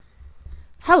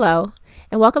Hello,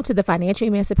 and welcome to the Financial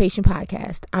Emancipation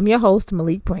Podcast. I'm your host,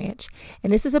 Malik Branch,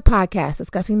 and this is a podcast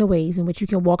discussing the ways in which you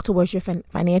can walk towards your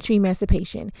financial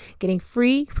emancipation, getting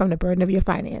free from the burden of your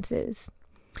finances.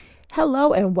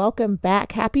 Hello, and welcome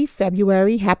back. Happy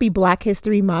February. Happy Black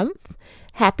History Month.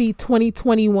 Happy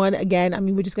 2021 again. I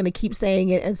mean, we're just going to keep saying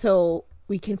it until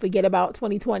we can forget about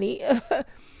 2020.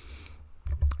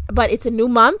 But it's a new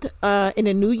month in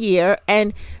a new year.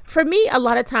 And for me, a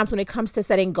lot of times when it comes to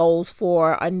setting goals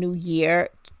for a new year,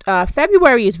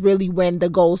 February is really when the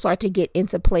goals start to get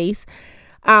into place.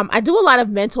 I do a lot of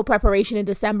mental preparation in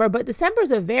December, but December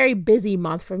is a very busy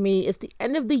month for me. It's the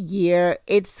end of the year.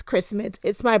 It's Christmas.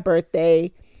 It's my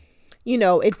birthday. You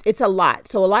know, it's a lot.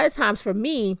 So a lot of times for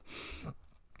me,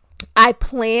 I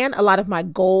plan a lot of my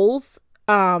goals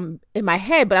in my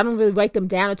head, but I don't really write them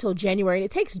down until January. And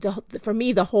it takes, for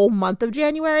me, the whole month of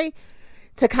January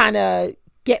to kind of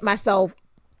get myself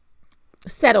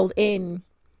settled in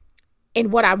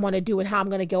what I want to do and how I'm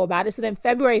going to go about it. So then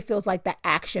February feels like the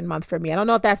action month for me. I don't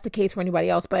know if that's the case for anybody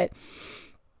else, but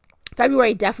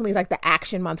February definitely is like the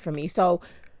action month for me. So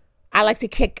I like to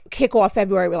kick off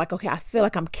February with like, okay, I feel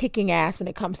like I'm kicking ass when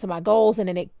it comes to my goals, and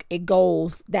then it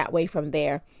goes that way from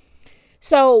there.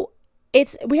 So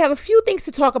we have a few things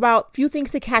to talk about, few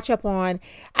things to catch up on.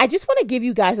 I just want to give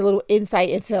you guys a little insight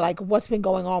into like what's been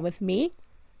going on with me.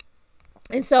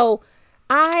 And so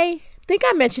I think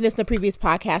I mentioned this in the previous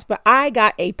podcast, but I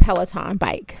got a Peloton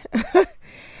bike.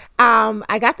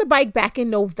 I got the bike back in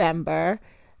November.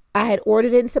 I had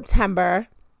ordered it in September,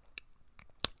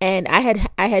 and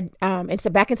and so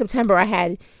back in September I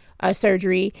had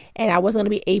surgery, and I wasn't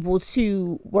going to be able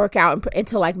to work out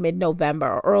until like mid-November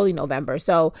or early November.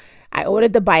 So I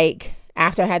ordered the bike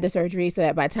after I had the surgery so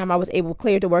that by the time I was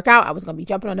cleared to work out, I was going to be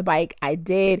jumping on the bike. I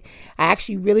did. I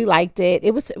actually really liked it.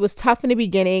 It was tough in the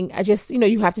beginning. I just,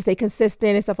 you have to stay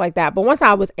consistent and stuff like that. But once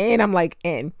I was in, I'm like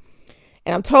in,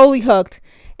 and I'm totally hooked.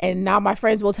 And now my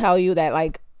friends will tell you that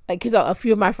like, cause a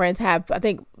few of my friends have, I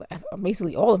think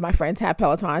basically all of my friends have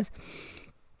Pelotons.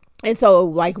 And so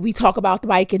like we talk about the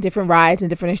bike and different rides and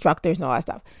different instructors and all that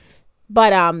stuff.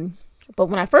 But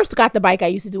when I first got the bike, I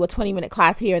used to do a 20-minute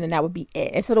class here, and then that would be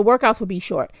it. And so the workouts would be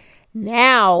short.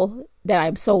 Now that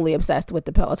I'm solely obsessed with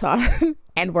the Peloton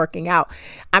and working out,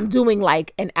 I'm doing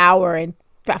like an hour and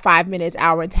 5 minutes,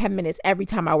 hour and 10 minutes every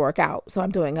time I work out. So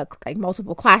I'm doing like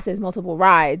multiple classes, multiple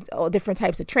rides, all different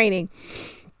types of training.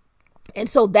 And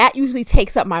so that usually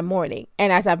takes up my morning.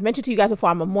 And as I've mentioned to you guys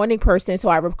before, I'm a morning person. So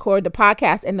I record the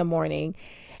podcast in the morning,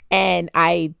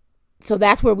 so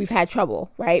that's where we've had trouble,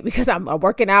 right? Because I'm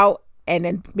working out and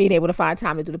then being able to find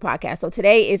time to do the podcast. So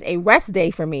today is a rest day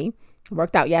for me. I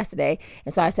worked out yesterday.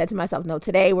 And so I said to myself, no,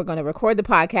 today we're going to record the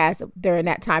podcast during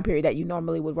that time period that you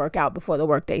normally would work out before the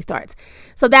work day starts.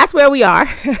 So that's where we are.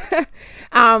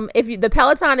 The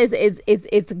Peloton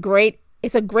it's great.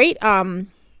 It's a great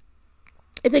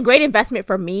investment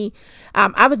for me.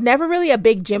 I was never really a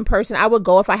big gym person. I would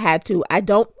go if I had to.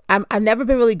 I've never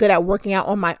been really good at working out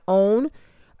on my own,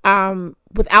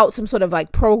 without some sort of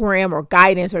like program or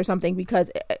guidance or something, because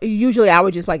usually I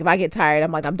would just like, if I get tired,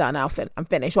 I'm like, I'm done. I'm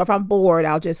finished. Or if I'm bored,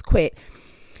 I'll just quit.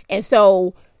 And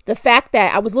so the fact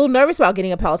that I was a little nervous about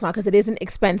getting a Peloton because it is an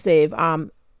expensive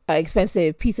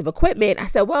piece of equipment. I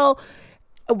said, well,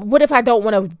 what if I don't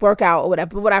want to work out or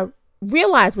whatever? But what I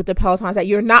realized with the Peloton is that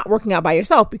you're not working out by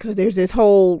yourself, because there's this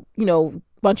whole,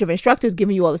 bunch of instructors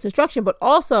giving you all this instruction, but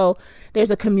also there's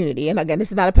a community. And again,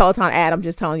 this is not a Peloton ad. I'm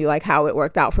just telling you like how it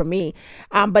worked out for me.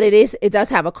 But it does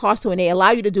have a cost to it. And they allow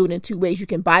you to do it in two ways. You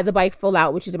can buy the bike full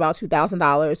out, which is about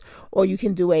 $2,000, or you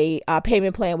can do a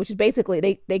payment plan, which is basically,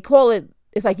 they call it,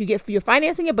 it's like you're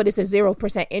financing it, but it's a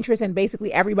 0% interest. And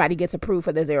basically everybody gets approved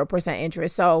for the 0%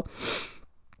 interest. So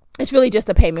it's really just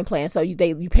a payment plan. So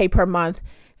you pay per month,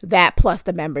 that plus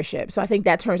the membership. So I think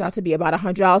that turns out to be about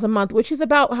 $100 a month, which is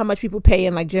about how much people pay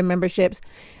in like gym memberships.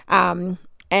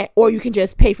 Or you can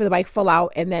just pay for the bike full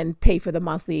out and then pay for the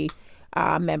monthly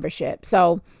membership.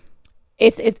 So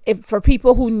it's for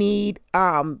people who need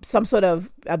some sort of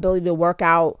ability to work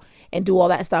out and do all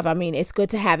that stuff. I mean, it's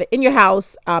good to have it in your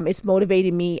house. It's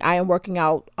motivated me. I am working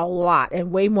out a lot,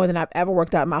 and way more than I've ever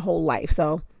worked out in my whole life.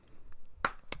 So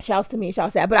shouts to me,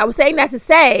 shouts to that. But I was saying that to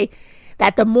say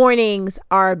that the mornings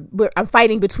I'm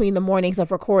fighting between the mornings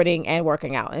of recording and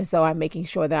working out. And so I'm making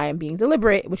sure that I am being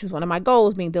deliberate, which was one of my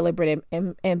goals, being deliberate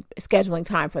and scheduling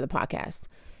time for the podcast.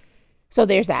 So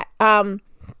there's that.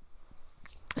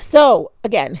 So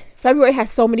again, February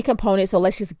has so many components, so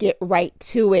let's just get right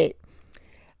to it.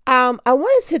 I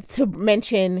wanted to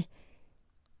mention,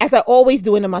 as I always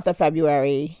do in the month of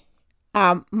February,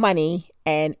 money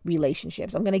and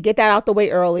relationships. I'm going to get that out the way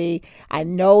early. I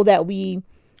know that we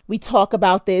We talk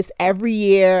about this every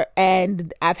year,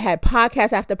 and I've had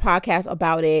podcast after podcast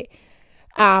about it.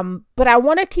 But I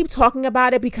want to keep talking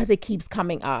about it because it keeps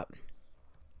coming up.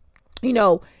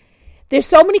 There's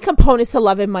so many components to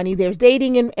love and money. There's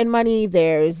dating and money.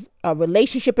 There's a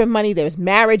relationship and money. There's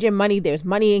marriage and money. There's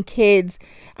money and kids.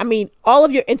 I mean, all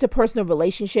of your interpersonal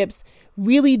relationships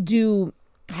really do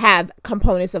have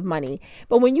components of money.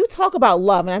 But when you talk about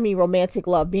love, and I mean romantic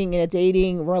love, being in a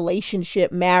dating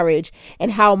relationship, marriage,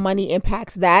 and how money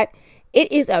impacts that,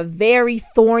 it is a very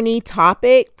thorny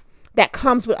topic that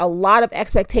comes with a lot of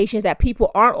expectations that people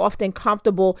aren't often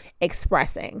comfortable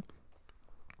expressing.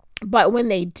 But when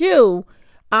they do,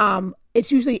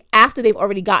 it's usually after they've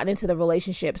already gotten into the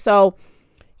relationship. So,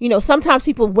 sometimes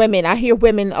I hear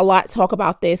women a lot talk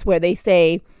about this, where they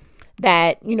say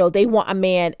that, they want a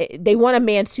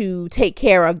man to take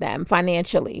care of them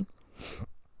financially.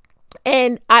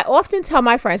 And I often tell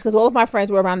my friends, because all of my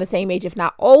friends were around the same age, if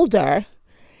not older,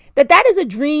 that is a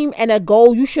dream and a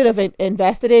goal you should have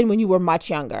invested in when you were much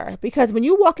younger. Because when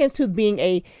you walk into being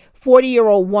a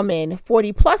 40-year-old woman,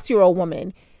 40-plus-year-old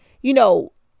woman,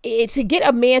 to get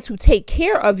a man to take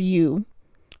care of you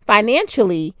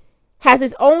financially has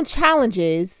its own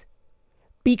challenges,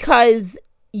 because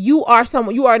you are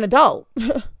an adult.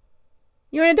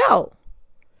 You're an adult.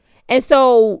 And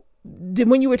so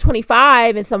when you were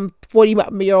 25 and some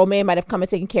 40-year-old man might have come and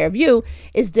taken care of you,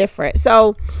 is different.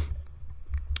 So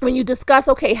when you discuss,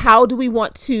 okay, how do we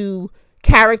want to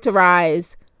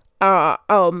characterize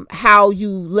how you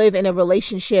live in a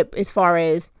relationship as far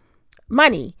as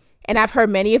money? And I've heard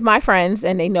many of my friends,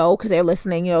 and they know because they're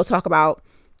listening, talk about,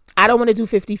 I don't want to do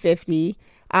 50-50.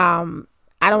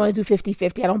 I don't want to do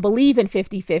 50-50. I don't believe in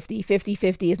 50-50.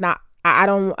 50-50 is not, I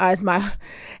don't, as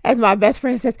my best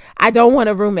friend says, I don't want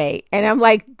a roommate. And I'm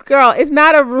like, girl, it's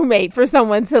not a roommate for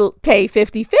someone to pay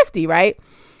 50-50, right?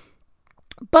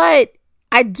 But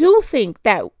I do think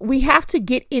that we have to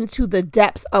get into the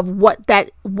depths of what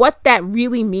that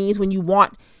really means when you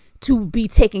want to be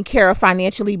taken care of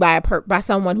financially by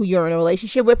someone who you're in a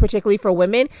relationship with, particularly for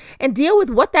women, and deal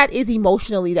with what that is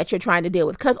emotionally that you're trying to deal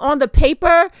with. Because on the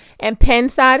paper and pen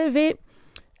side of it,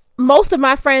 most of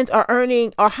my friends are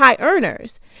high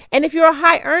earners. And if you're a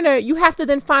high earner, you have to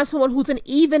then find someone who's an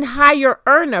even higher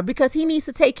earner, because he needs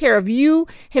to take care of you,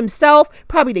 himself,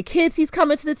 probably the kids he's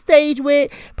coming to the stage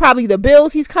with, probably the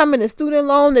bills he's coming, the student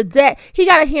loan, the debt. He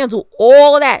got to handle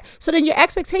all of that. So then your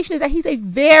expectation is that he's a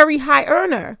very high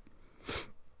earner.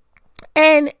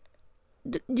 And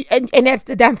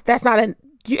that's not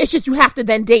it's just, you have to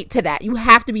then date to that. You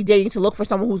have to be dating to look for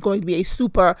someone who's going to be a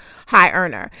super high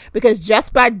earner, because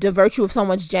just by the virtue of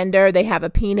someone's gender, they have a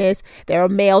penis, they're a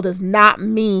male, does not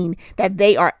mean that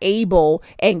they are able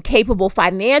and capable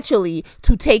financially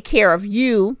to take care of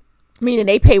you, meaning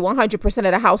they pay 100% of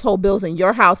the household bills in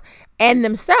your house and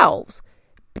themselves,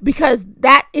 because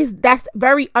that's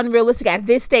very unrealistic at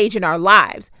this stage in our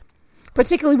lives.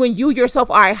 Particularly when you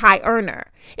yourself are a high earner.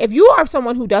 If you are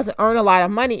someone who doesn't earn a lot of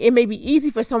money, it may be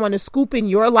easy for someone to scoop in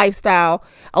your lifestyle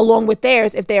along with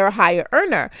theirs if they're a higher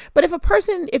earner. But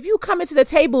if you come into the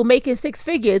table making six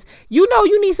figures, you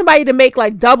need somebody to make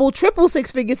like double, triple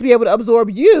six figures to be able to absorb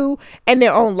you and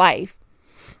their own life.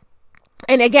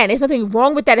 And again, there's nothing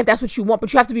wrong with that if that's what you want,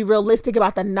 but you have to be realistic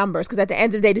about the numbers, because at the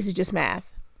end of the day, this is just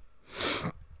math.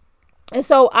 And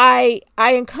so I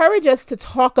encourage us to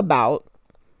talk about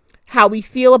how we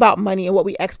feel about money and what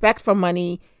we expect from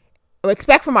money, or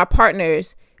expect from our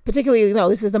partners, particularly,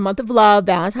 this is the month of love,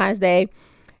 Valentine's Day.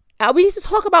 We need to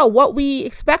talk about what we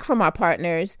expect from our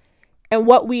partners and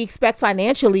what we expect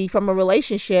financially from a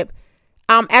relationship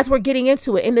as we're getting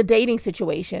into it in the dating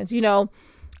situations.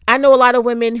 I know a lot of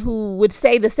women who would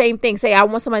say the same thing, say, I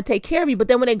want someone to take care of you. But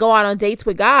then when they go out on dates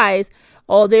with guys,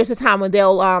 there's a time when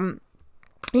they'll,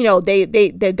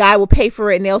 the guy will pay for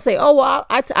it, and they'll say, oh, well,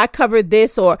 I covered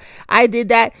this, or I did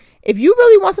that. If you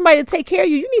really want somebody to take care of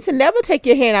you, you need to never take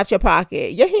your hand out your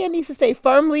pocket. Your hand needs to stay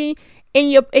firmly in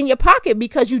your pocket,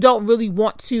 because you don't really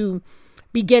want to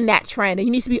begin that trend. And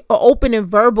you need to be open and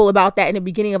verbal about that in the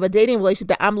beginning of a dating relationship,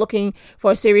 that I'm looking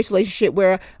for a serious relationship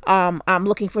where I'm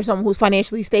looking for someone who's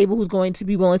financially stable, who's going to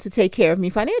be willing to take care of me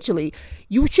financially.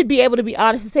 You should be able to be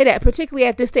honest and say that, particularly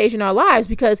at this stage in our lives,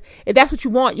 because if that's what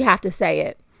you want, you have to say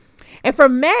it. And for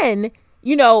men,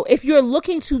 if you're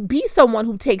looking to be someone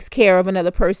who takes care of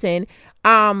another person,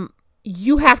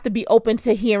 you have to be open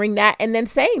to hearing that and then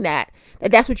saying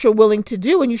that's what you're willing to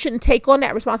do. And you shouldn't take on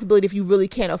that responsibility if you really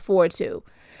can't afford to.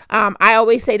 I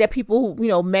always say that people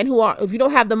who, men who are, if you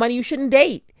don't have the money, you shouldn't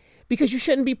date, because you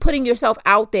shouldn't be putting yourself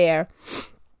out there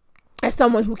as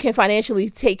someone who can financially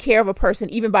take care of a person,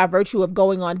 even by virtue of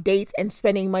going on dates and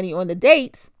spending money on the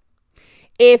dates,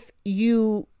 if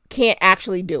you can't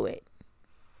actually do it.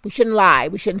 We shouldn't lie.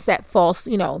 We shouldn't set up false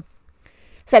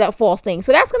things.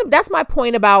 So that's my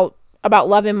point about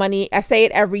love and money. I say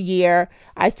it every year.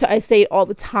 I say it all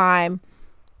the time.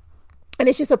 And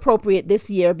it's just appropriate this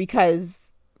year because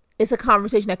it's a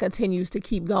conversation that continues to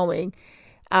keep going.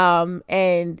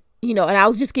 And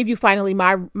I'll just give you finally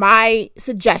my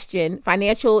suggestion,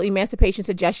 financial emancipation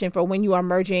suggestion for when you are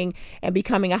merging and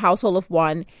becoming a household of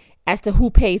one as to who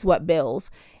pays what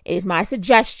bills. Is my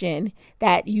suggestion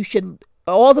that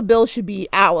all the bills should be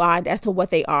outlined as to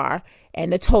what they are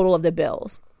and the total of the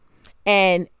bills.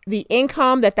 And the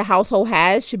income that the household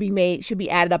has should be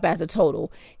added up as a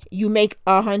total. You make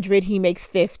 100, he makes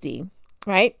 50,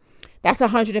 right? That's a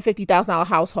 $150,000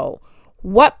 household.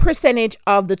 What percentage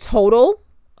of the total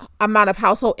amount of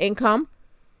household income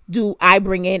do I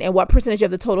bring in, and what percentage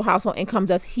of the total household income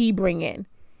does he bring in?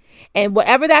 And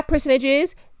whatever that percentage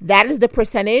is, that is the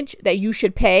percentage that you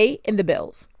should pay in the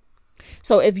bills.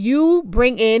 So if you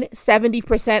bring in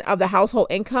 70% of the household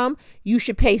income, you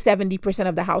should pay 70%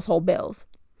 of the household bills.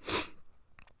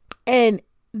 And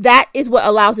that is what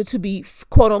allows it to be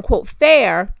quote unquote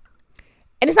fair.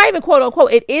 And it's not even quote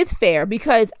unquote, it is fair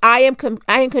because I am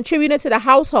contributing to the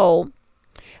household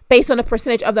based on the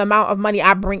percentage of the amount of money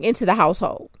I bring into the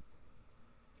household.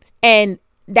 And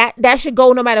that should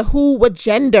go no matter what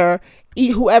gender,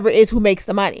 whoever is who makes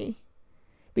the money.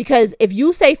 Because if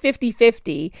you say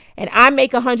 50-50 and I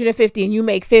make 150 and you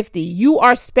make 50, you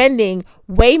are spending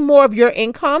way more of your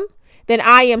income than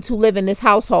I am to live in this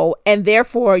household. And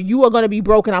therefore you are going to be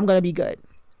broke and I'm going to be good.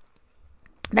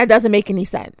 That doesn't make any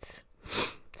sense.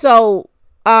 So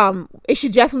it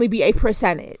should definitely be a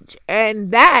percentage.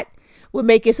 And that would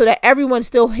make it so that everyone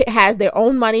still has their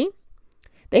own money.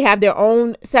 They have their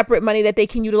own separate money that they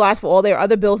can utilize for all their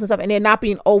other bills and stuff. And they're not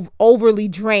being overly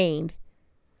drained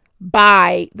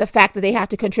by the fact that they have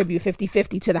to contribute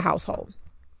 50-50 to the household.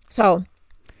 So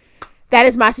that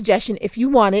is my suggestion if you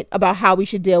want it about how we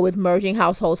should deal with merging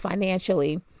households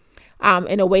financially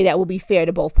in a way that will be fair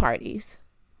to both parties,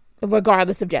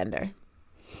 regardless of gender.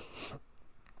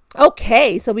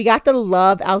 Okay, so we got the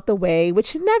love out the way,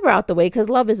 which is never out the way because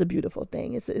love is a beautiful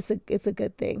thing. It's a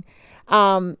good thing.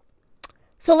 So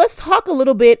let's talk a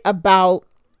little bit about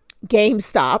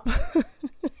GameStop.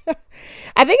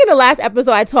 I think in the last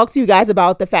episode, I talked to you guys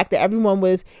about the fact that everyone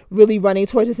was really running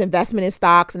towards this investment in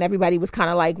stocks and everybody was kind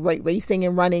of like racing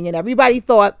and running and everybody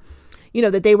thought,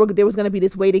 that there was going to be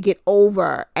this way to get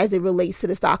over as it relates to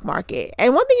the stock market.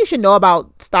 And one thing you should know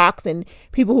about stocks and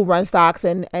people who run stocks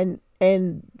and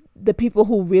the people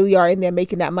who really are in there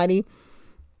making that money,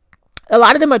 a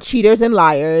lot of them are cheaters and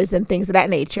liars and things of that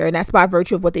nature. And that's by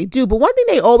virtue of what they do. But one thing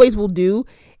they always will do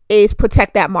is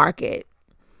protect that market.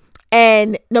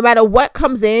 And no matter what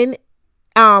comes in,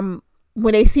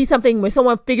 when they see something, when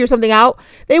someone figures something out,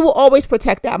 they will always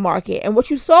protect that market. And what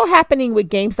you saw happening with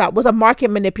GameStop was a market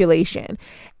manipulation.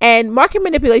 And market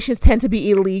manipulations tend to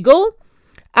be illegal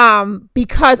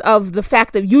because of the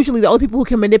fact that usually the only people who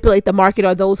can manipulate the market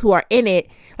are those who are in it,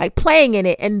 like playing in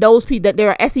it. And those people, that there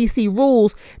are SEC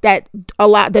rules that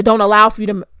don't allow for you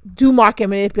to do market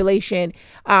manipulation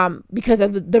because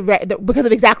of because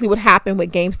of exactly what happened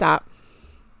with GameStop.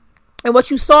 And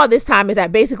what you saw this time is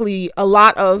that basically a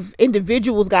lot of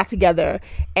individuals got together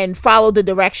and followed the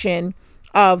direction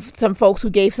of some folks who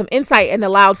gave some insight and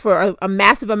allowed for a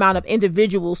massive amount of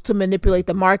individuals to manipulate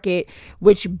the market,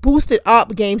 which boosted up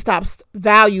GameStop's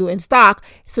value in stock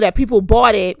so that people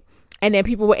bought it and then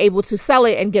people were able to sell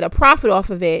it and get a profit off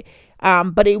of it.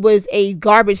 But it was a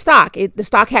garbage stock. The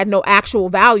stock had no actual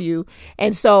value.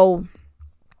 And so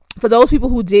for those people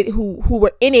who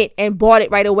were in it and bought it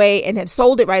right away and had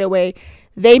sold it right away,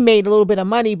 they made a little bit of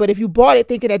money. But if you bought it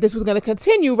thinking that this was going to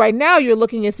continue, right now you're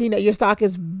looking and seeing that your stock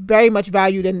is very much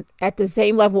valued at the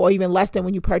same level or even less than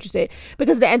when you purchased it.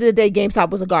 Because at the end of the day, GameStop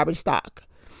was a garbage stock.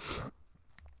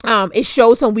 It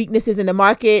showed some weaknesses in the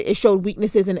market. It showed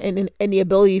weaknesses in the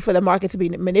ability for the market to be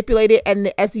manipulated. And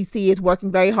the SEC is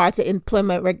working very hard to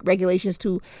implement regulations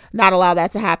to not allow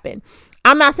that to happen.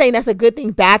 I'm not saying that's a good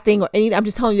thing, bad thing, or anything. I'm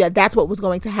just telling you that that's what was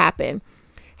going to happen.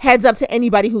 Heads up to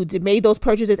anybody who made those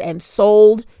purchases and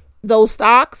sold those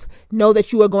stocks. Know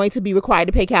that you are going to be required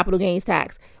to pay capital gains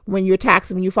tax when you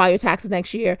file your taxes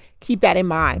next year. Keep that in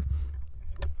mind.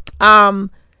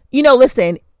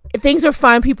 Listen, things are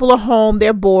fun. People are home.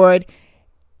 They're bored.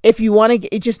 If you want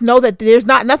to just know that there's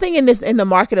nothing in the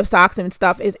market of stocks and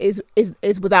stuff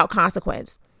is without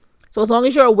consequence. So as long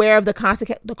as you're aware of the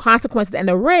consequences and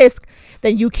the risk,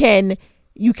 then you can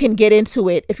get into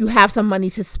it if you have some money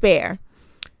to spare.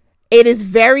 It is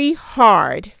very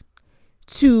hard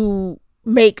to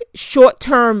make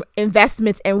short-term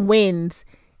investments and wins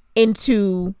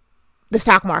into the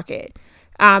stock market.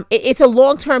 It's a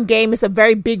long-term game. It's a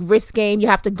very big risk game. You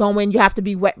have to go in. You have to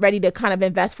be ready to kind of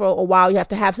invest for a while. You have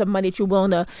to have some money that you're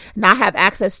willing to not have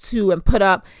access to and put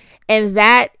up. And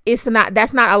that's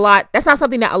not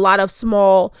something that a lot of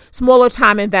smaller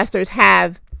time investors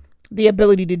have the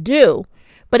ability to do.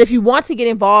 But if you want to get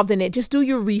involved in it, just do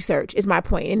your research is my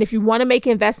point. And if you want to make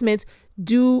investments,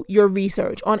 do your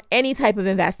research on any type of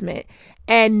investment,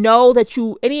 and know that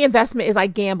any investment is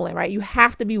like gambling, right? You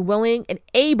have to be willing and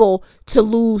able to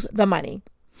lose the money.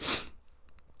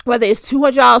 Whether it's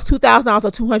 $200, $2,000,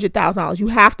 or $200,000, you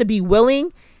have to be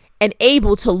willing and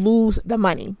able to lose the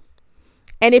money.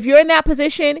 And if you're in that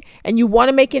position and you want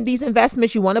to make these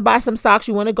investments, you want to buy some stocks,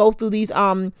 you want to go through these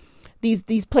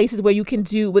places where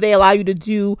where they allow you to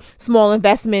do small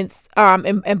investments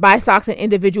and buy stocks on an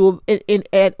individual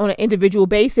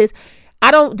basis,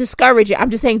 I don't discourage it. I'm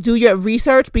just saying do your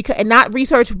research, and not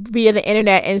research via the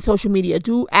internet and social media.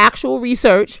 Do actual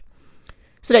research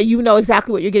so that you know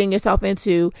exactly what you're getting yourself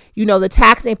into. You know the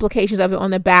tax implications of it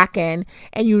on the back end,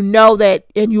 and you know that,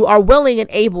 and you are willing and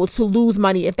able to lose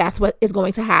money if that's what is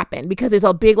going to happen, because there's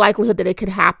a big likelihood that it could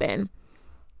happen.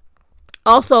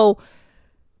 Also,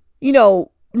 know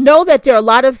that there are a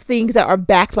lot of things that are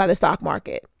backed by the stock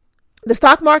market. The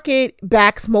stock market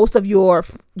backs most of your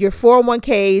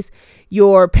 401ks,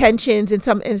 your pensions in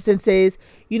some instances,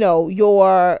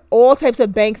 your all types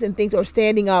of banks and things are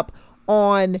standing up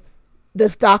on the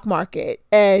stock market.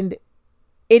 And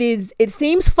it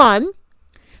seems fun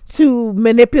to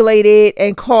manipulate it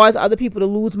and cause other people to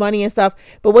lose money and stuff.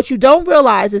 But what you don't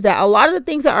realize is that a lot of the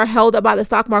things that are held up by the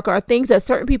stock market are things that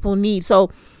certain people need.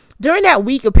 So during that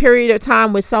week, a period of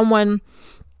time with someone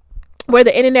where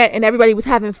the internet and everybody was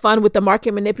having fun with the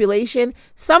market manipulation,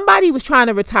 somebody was trying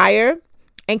to retire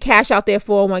and cash out their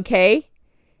 401k,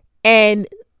 and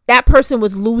that person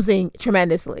was losing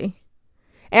tremendously.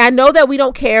 And I know that we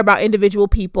don't care about individual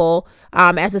people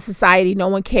as a society. No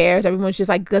one cares. Everyone's just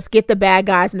like, let's get the bad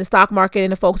guys in the stock market,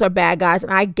 and the folks are bad guys.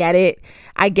 And I get it.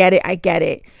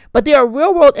 But there are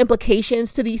real world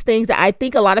implications to these things that I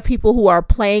think a lot of people who are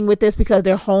playing with this because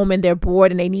they're home and they're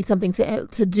bored and they need something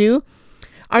to do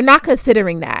are not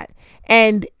considering that.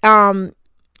 And,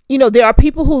 there are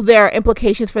people who there are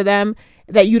implications for them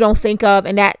that you don't think of.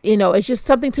 And that, it's just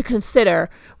something to consider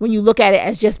when you look at it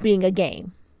as just being a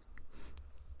game.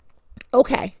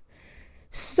 Okay.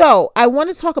 So I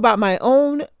want to talk about my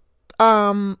own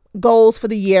goals for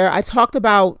the year. I talked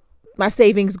about my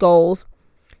savings goals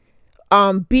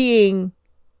being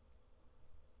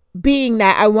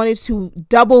that I wanted to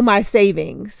double my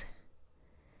savings.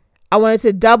 I wanted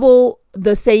to double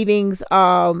the savings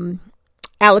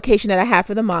allocation that I have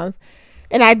for the month,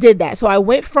 and I did that. So I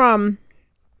went from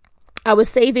I was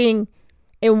saving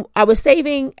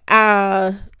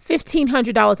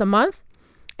 $1,500 a month,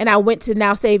 and I went to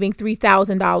now saving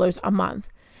 $3,000 a month.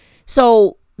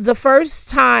 So the first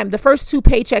two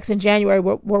paychecks in January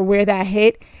were where that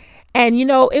hit. And,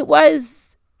 it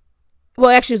was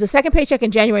the second paycheck in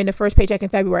January and the first paycheck in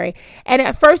February. And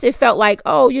at first it felt like,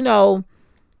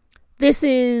 this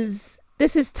is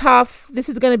tough. This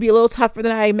is going to be a little tougher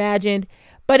than I imagined,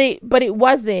 but it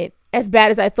wasn't as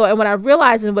bad as I thought. And what I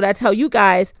realized, and what I tell you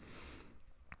guys,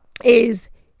 is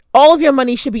all of your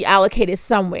money should be allocated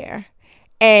somewhere.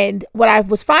 And what I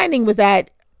was finding was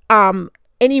that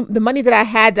the money that I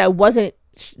had that wasn't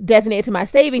designated to my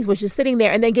savings was just sitting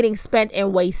there and then getting spent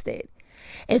and wasted.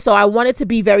 And so I wanted to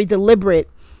be very deliberate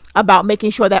about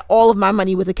making sure that all of my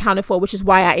money was accounted for, which is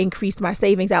why I increased my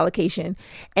savings allocation.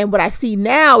 And what I see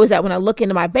now is that when I look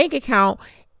into my bank account,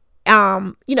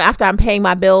 after I'm paying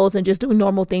my bills and just doing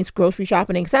normal things, grocery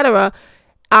shopping, etc.,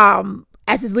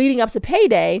 as it's leading up to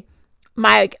payday,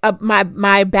 my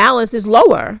balance is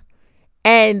lower.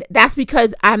 And that's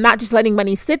because I'm not just letting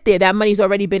money sit there. That money's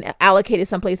already been allocated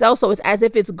someplace else. So it's as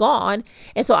if it's gone.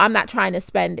 And so I'm not trying to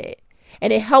spend it.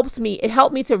 And it helped me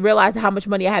to realize how much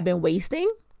money I had been wasting,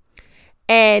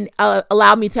 and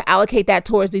allowed me to allocate that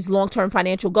towards these long-term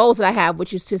financial goals that I have,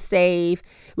 which is to save,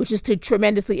 which is to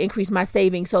tremendously increase my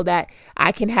savings so that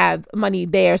I can have money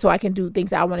there so I can do things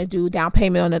that I want to do, down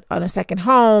payment on a second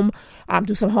home,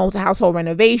 do some home to household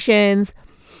renovations,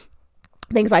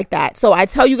 things like that. So I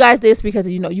tell you guys this because,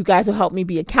 you guys will help me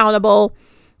be accountable.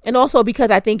 And also because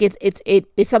I think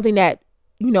it's something that,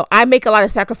 I make a lot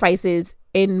of sacrifices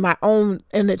in my own,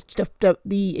 in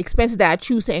the expenses that I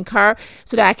choose to incur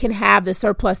so that I can have the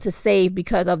surplus to save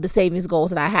because of the savings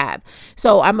goals that I have.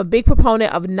 So I'm a big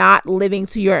proponent of not living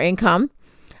to your income.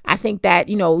 I think that,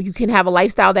 you can have a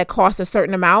lifestyle that costs a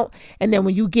certain amount. And then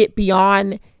when you get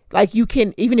beyond Like you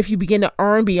can, even if you begin to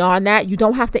earn beyond that, you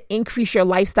don't have to increase your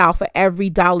lifestyle for every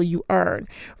dollar you earn,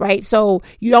 right? So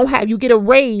you get a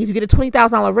raise, you get a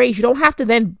 $20,000 raise. You don't have to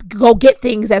then go get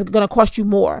things that's going to cost you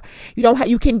more.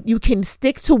 You can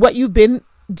stick to what you've been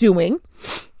doing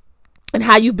and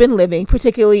how you've been living,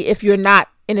 particularly if you're not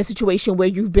in a situation where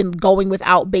you've been going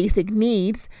without basic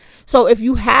needs. So if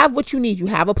you have what you need, you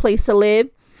have a place to live,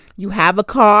 you have a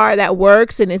car that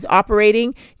works and is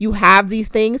operating, you have these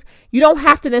things, you don't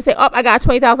have to then say, oh, I got a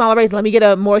 $20,000 raise, let me get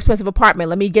a more expensive apartment,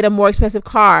 let me get a more expensive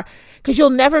car, because you'll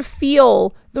never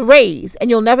feel the raise and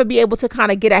you'll never be able to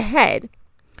kind of get ahead.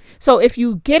 So if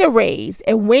you get a raise,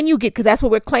 and when you get, because that's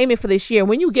what we're claiming for this year,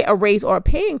 when you get a raise or a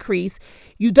pay increase,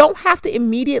 you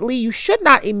should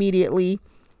not immediately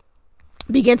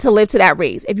begin to live to that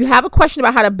raise. If you have a question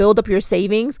about how to build up your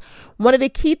savings, one of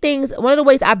the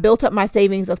ways I built up my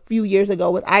savings a few years ago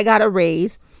was I got a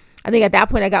raise. I think at that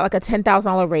point I got like a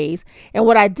 $10,000 raise. And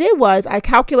what I did was I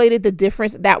calculated the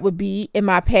difference that would be in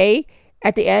my pay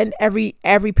at the end, every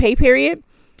pay period.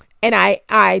 And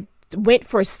I went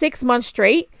for 6 months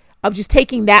straight of just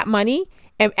taking that money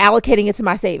and allocating it to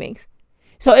my savings.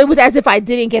 So it was as if I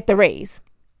didn't get the raise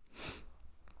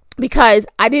because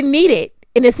I didn't need it.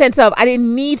 In the sense of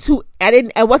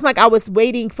it wasn't like I was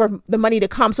waiting for the money to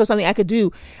come so something I could do.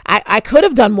 I could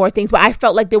have done more things, but I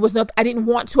felt like I didn't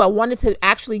want to. I wanted to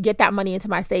actually get that money into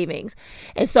my savings.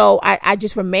 And so I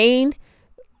just remained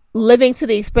living to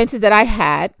the expenses that I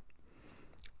had.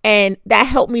 And that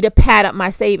helped me to pad up my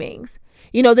savings.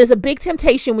 There's a big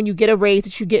temptation when you get a raise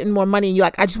that you're getting more money and you're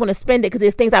like, I just want to spend it because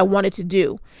there's things I wanted to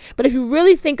do. But if you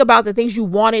really think about the things you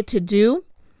wanted to do,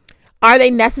 are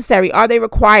they necessary? Are they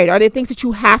required? Are they things that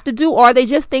you have to do? Or are they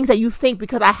just things that you think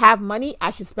because I have money, I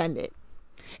should spend it?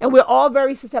 And we're all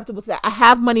very susceptible to that. I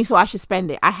have money, so I should spend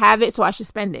it. I have it, so I should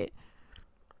spend it.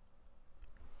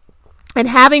 And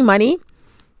having money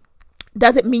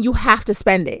doesn't mean you have to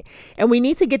spend it. And we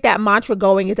need to get that mantra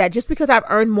going, is that just because I've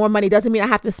earned more money doesn't mean I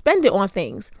have to spend it on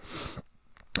things.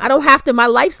 My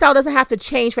lifestyle doesn't have to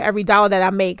change for every dollar that I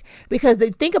make, because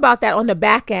think about that on the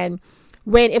back end.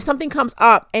 If something comes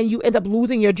up and you end up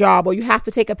losing your job or you have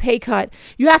to take a pay cut,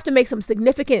 you have to make some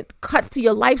significant cuts to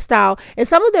your lifestyle. And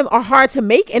some of them are hard to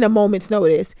make in a moment's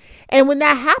notice. And when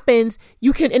that happens,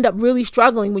 you can end up really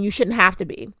struggling when you shouldn't have to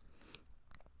be.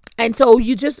 And so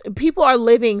you have people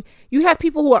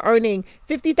who are earning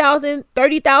 $50,000,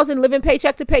 $30,000 living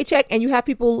paycheck to paycheck, and you have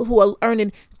people who are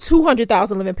earning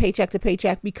 $200,000 living paycheck to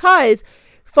paycheck, because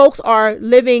folks are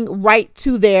living right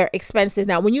to their expenses.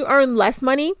 Now, when you earn less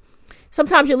money,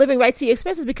 sometimes you're living right to your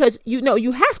expenses because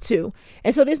you have to.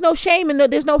 And so there's no shame and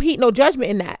there's no heat, no judgment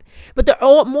in that. But the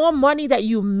more money that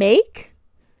you make,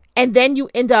 and then you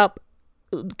end up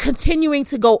continuing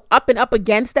to go up and up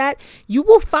against that, you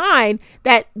will find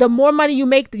that the more money you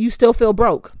make, you still feel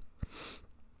broke.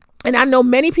 And I know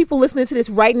many people listening to this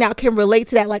right now can relate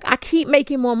to that. Like, I keep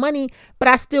making more money, but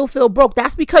I still feel broke.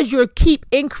 That's because you keep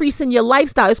increasing your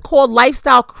lifestyle. It's called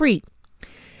lifestyle creep.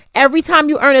 Every time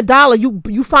you earn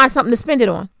 $1, you find something to spend it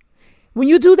on. When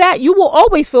you do that, you will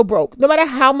always feel broke, no matter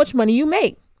how much money you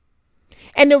make.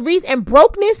 And the reason, and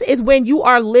brokenness is when you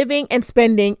are living and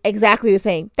spending exactly the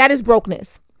same. That is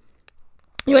brokenness.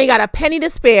 You ain't got a penny to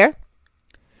spare.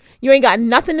 You ain't got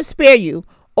nothing to spare you.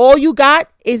 All you got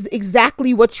is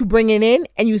exactly what you bringing in,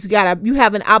 and you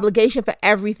have an obligation for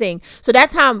everything. So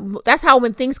that's how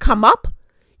when things come up,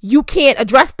 you can't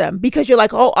address them because you're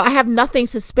like, oh, I have nothing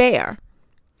to spare.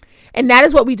 And that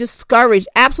is what we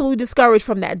absolutely discourage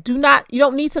from that. You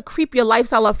don't need to creep your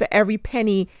lifestyle up for every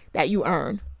penny that you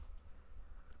earn.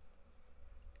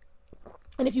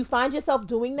 And if you find yourself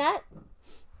doing that,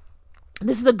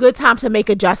 this is a good time to make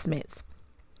adjustments.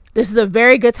 This is a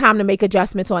very good time to make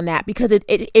adjustments on that, because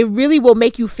it really will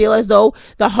make you feel as though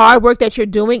the hard work that you're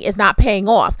doing is not paying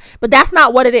off. But that's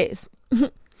not what it is.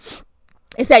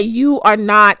 It's that you are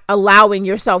not allowing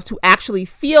yourself to actually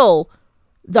feel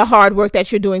the hard work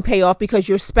that you're doing pay off, because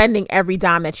you're spending every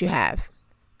dime that you have.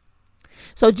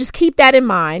 So just keep that in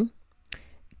mind.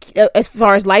 As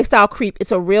far as lifestyle creep,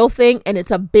 it's a real thing, and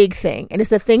it's a big thing, and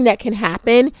it's a thing that can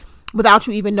happen without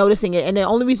you even noticing it. And the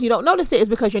only reason you don't notice it is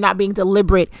because you're not being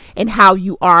deliberate in how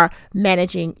you are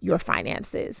managing your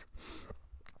finances.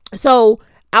 So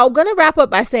I'm going to wrap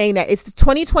up by saying that it's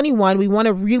 2021. We want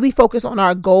to really focus on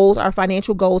our goals, our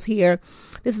financial goals here.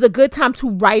 This is a good time to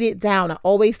write it down. I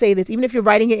always say this, even if you're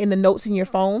writing it in the notes in your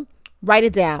phone, write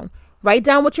it down. Write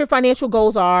down what your financial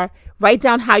goals are. Write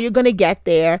down how you're going to get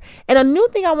there. And a new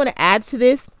thing I want to add to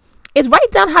this is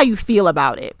write down how you feel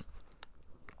about it.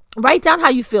 Write down how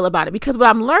you feel about it, because what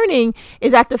I'm learning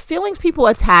is that the feelings people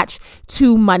attach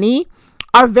to money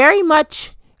are very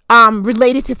much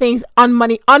related to things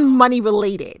unmoney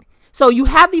related. So you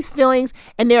have these feelings,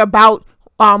 and they're about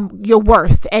your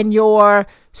worth and your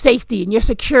safety and your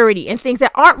security and things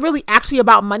that aren't really actually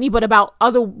about money, but about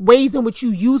other ways in which you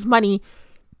use money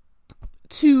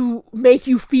to make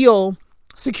you feel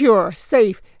secure,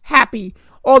 safe, happy,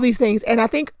 all these things. And I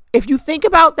think if you think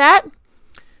about that,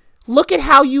 look at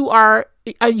how you are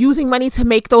using money to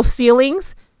make those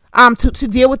feelings, to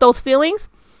deal with those feelings.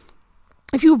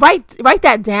 If you write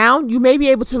that down, you may be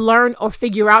able to learn or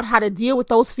figure out how to deal with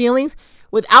those feelings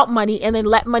without money, and then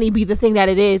let money be the thing that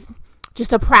it is,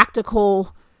 just a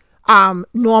practical,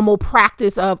 normal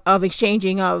practice of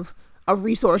exchanging of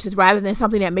resources, rather than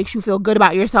something that makes you feel good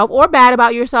about yourself or bad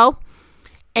about yourself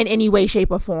in any way,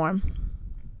 shape, or form.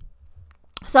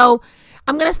 So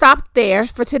I'm going to stop there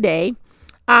for today.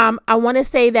 I want to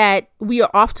say that we are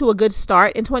off to a good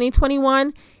start in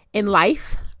 2021 in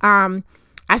life. I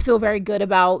feel very good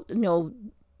about,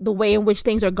 the way in which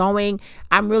things are going.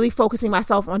 I'm really focusing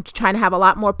myself on trying to have a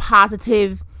lot more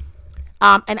positive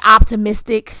and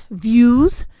optimistic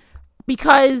views,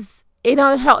 because it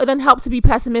doesn't help to be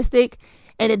pessimistic,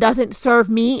 and it doesn't serve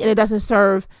me, and it doesn't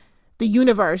serve the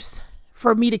universe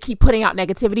for me to keep putting out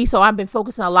negativity. So I've been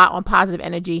focusing a lot on positive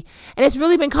energy, and it's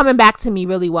really been coming back to me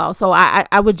really well. So I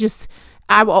will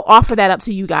offer that up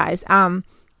to you guys.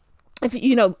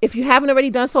 If you haven't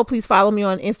already done so, please follow me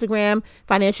on Instagram,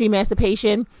 Financial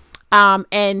Emancipation,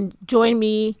 and join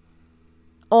me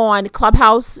on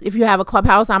Clubhouse. If you have a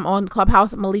Clubhouse, I'm on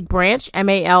Clubhouse, Malik Branch,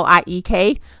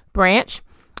 Maliek Branch.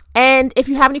 And if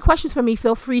you have any questions for me,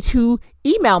 feel free to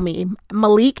email me,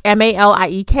 Malik,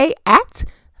 Maliek, at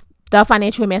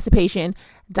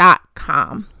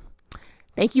thefinancialemancipation.com.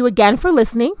 Thank you again for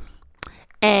listening.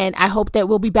 And I hope that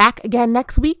we'll be back again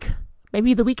next week,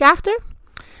 maybe the week after,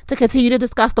 to continue to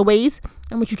discuss the ways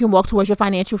in which you can walk towards your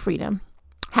financial freedom.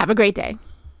 Have a great day.